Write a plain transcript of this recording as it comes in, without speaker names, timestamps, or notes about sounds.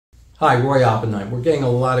Hi, Roy Oppenheim. We're getting a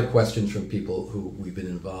lot of questions from people who we've been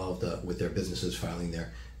involved with their businesses filing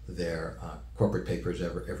their corporate papers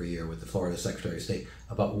every year with the Florida Secretary of State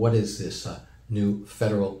about what is this new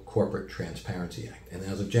Federal Corporate Transparency Act. And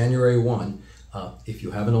as of January 1, if you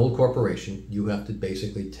have an old corporation, you have to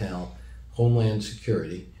basically tell Homeland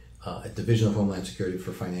Security, a division of Homeland Security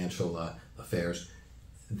for financial affairs,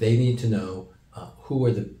 they need to know who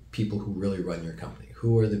are the people who really run your company,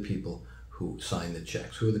 who are the people who sign the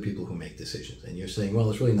checks, who are the people who make decisions. And you're saying, well,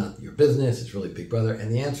 it's really not your business, it's really Big Brother.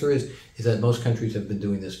 And the answer is that most countries have been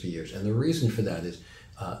doing this for years. And the reason for that is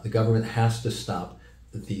the government has to stop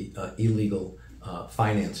the illegal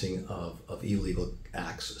financing of illegal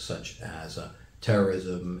acts such as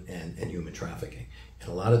terrorism and human trafficking. And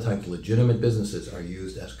a lot of times legitimate businesses are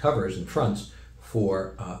used as covers and fronts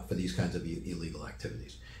for these kinds of illegal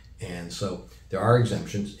activities. And so there are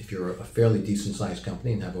exemptions if you're a fairly decent sized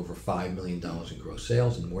company and have over $5 million in gross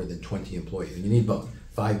sales and more than 20 employees. And you need both,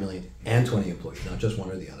 5 million and 20 employees, not just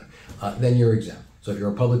one or the other. Then you're exempt. So if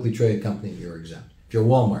you're a publicly traded company, you're exempt. If you're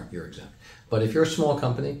Walmart, you're exempt. But if you're a small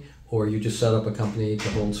company or you just set up a company to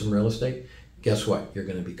hold some real estate, guess what? You're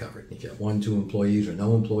going to be covered. If you have 1, 2 employees or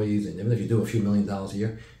no employees, and even if you do a few $1 million a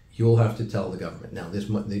year, you'll have to tell the government. Now,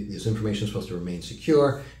 this information is supposed to remain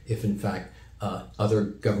secure. If in fact other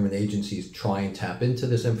government agencies try and tap into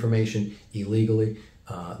this information illegally,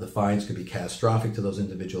 the fines could be catastrophic to those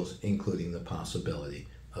individuals, including the possibility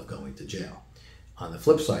of going to jail. On the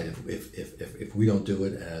flip side, if we don't do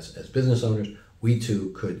it as business owners, we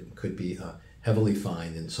too could be heavily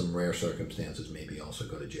fined, in some rare circumstances maybe also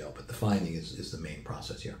go to jail. But the fining is the main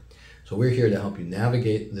process here. So we're here to help you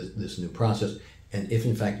navigate this new process. And if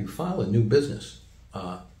in fact you file a new business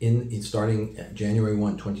starting January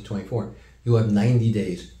 1, 2024, you have 90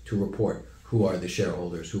 days to report who are the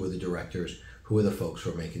shareholders, who are the directors, who are the folks who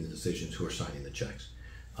are making the decisions, who are signing the checks.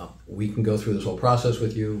 We can go through this whole process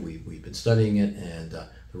with you. We've been studying it, and the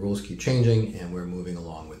rules keep changing, and we're moving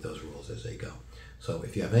along with those rules as they go. So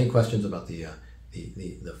if you have any questions about the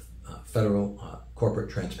Federal Corporate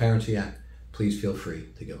Transparency Act, please feel free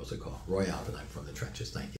to give us a call. Roy Oppenheim from the Trenches. Thank you.